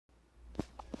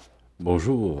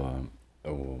Bonjour,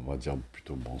 on va dire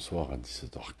plutôt bonsoir à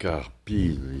 17h15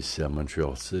 pile ici à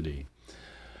Montreal City.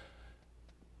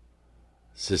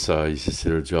 C'est ça, ici c'est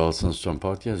le Charleston Storm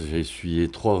Podcast. J'ai essuyé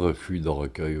 3 refus de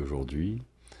recueil aujourd'hui.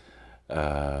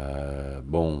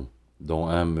 Bon, dont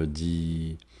un me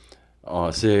dit,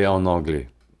 c'est en anglais.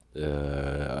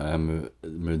 Un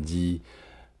me dit,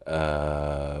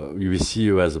 We see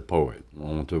you as a poet.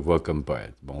 On te voit comme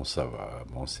poète. Bon, ça va,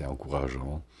 bon, c'est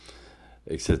encourageant,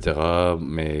 etc.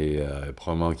 Mais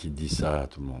probablement qu'il dit ça à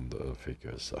tout le monde, fait que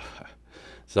ça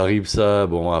arrive ça,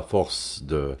 bon, à force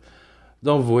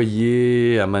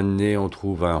d'envoyer, à m'amener, on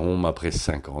trouve un rond après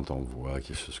 50 envois,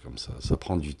 quelque chose comme ça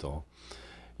prend du temps.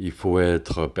 Il faut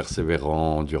être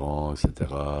persévérant, endurant,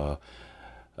 etc.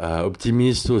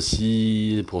 Optimiste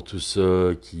aussi pour tous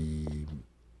ceux qui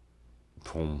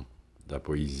font de la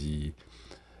poésie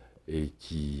et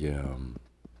qui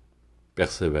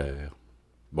persévèrent.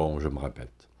 Bon, je me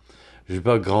répète. J'ai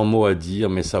pas grand mot à dire,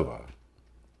 mais ça va.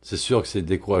 C'est sûr que c'est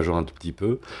décourageant un tout petit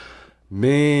peu.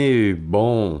 Mais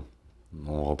bon,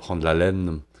 on reprend de la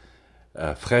laine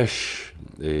fraîche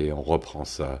et on reprend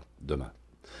ça demain.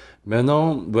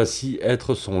 Maintenant, voici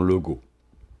Être son Legault.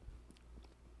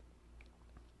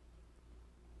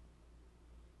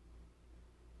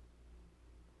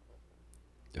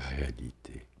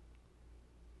 Réalité.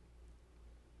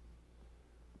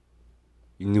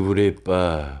 Il ne voulait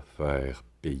pas faire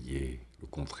payer le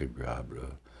contribuable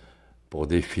pour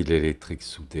des fils électriques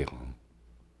souterrains,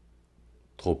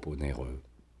 trop onéreux.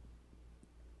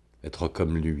 Être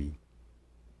comme lui.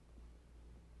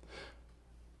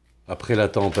 Après la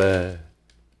tempête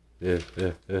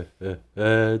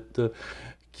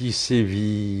qui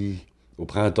sévit au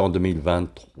printemps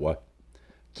 2023,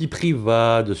 qui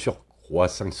priva de surcroît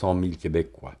 500 000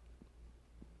 Québécois.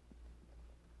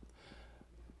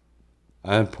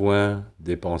 Un point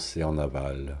dépensé en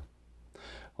aval.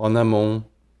 En amont,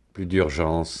 plus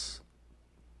d'urgence,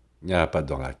 il n'y a pas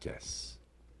dans la caisse.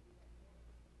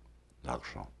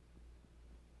 L'argent.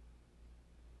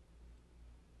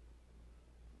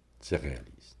 C'est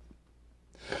réaliste.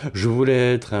 Je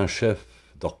voulais être un chef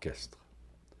d'orchestre.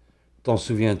 T'en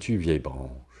souviens-tu, vieille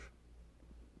branche?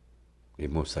 Les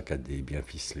mots saccadés, bien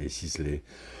ficelés, ciselés.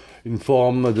 Une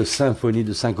forme de symphonie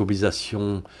de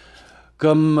syncopisation,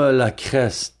 comme la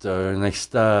creste, une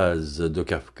extase de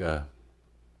Kafka.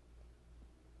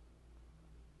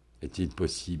 Est-il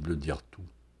possible de dire tout?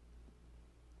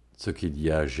 Ce qu'il y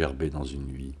a gerbé dans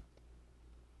une vie,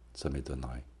 ça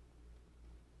m'étonnerait.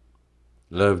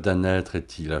 L'œuvre d'un être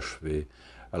est-il achevé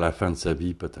à la fin de sa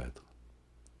vie, peut-être?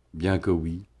 Bien que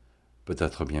oui,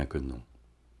 peut-être bien que non.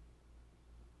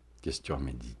 Question à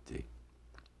méditer.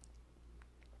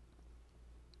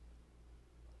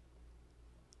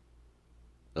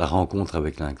 La rencontre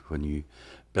avec l'inconnu,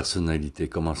 personnalité,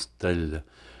 commence-t-elle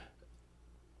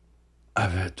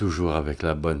toujours avec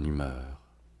la bonne humeur?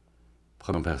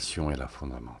 Première version est la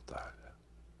fondamentale.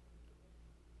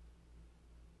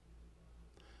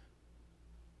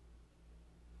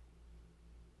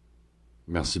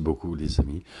 Merci beaucoup, les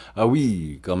amis. Ah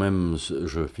oui, quand même,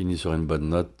 je finis sur une bonne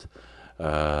note.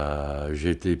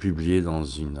 J'ai été publié dans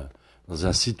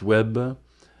un site web.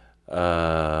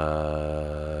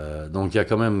 Donc, il y a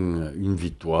quand même une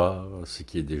victoire, ce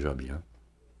qui est déjà bien.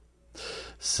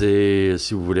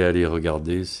 Si vous voulez aller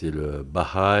regarder, c'est le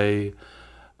Baha'i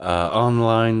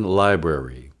Online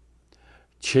Library.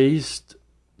 Chase.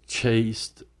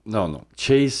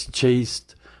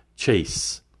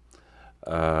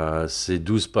 C'est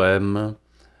 12 poèmes.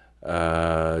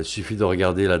 Il suffit de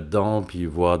regarder là-dedans, puis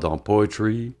voir dans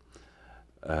Poetry.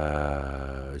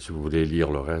 Si vous voulez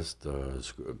lire le reste,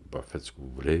 faites ce que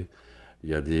vous voulez. Il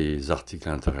y a des articles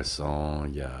intéressants,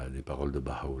 il y a des paroles de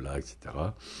Baha'u'llah, etc.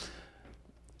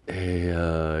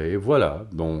 Et voilà,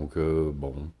 donc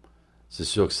bon, c'est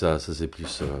sûr que ça c'est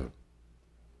plus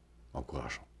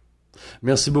encourageant.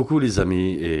 Merci beaucoup les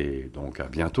amis, et donc à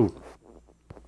bientôt.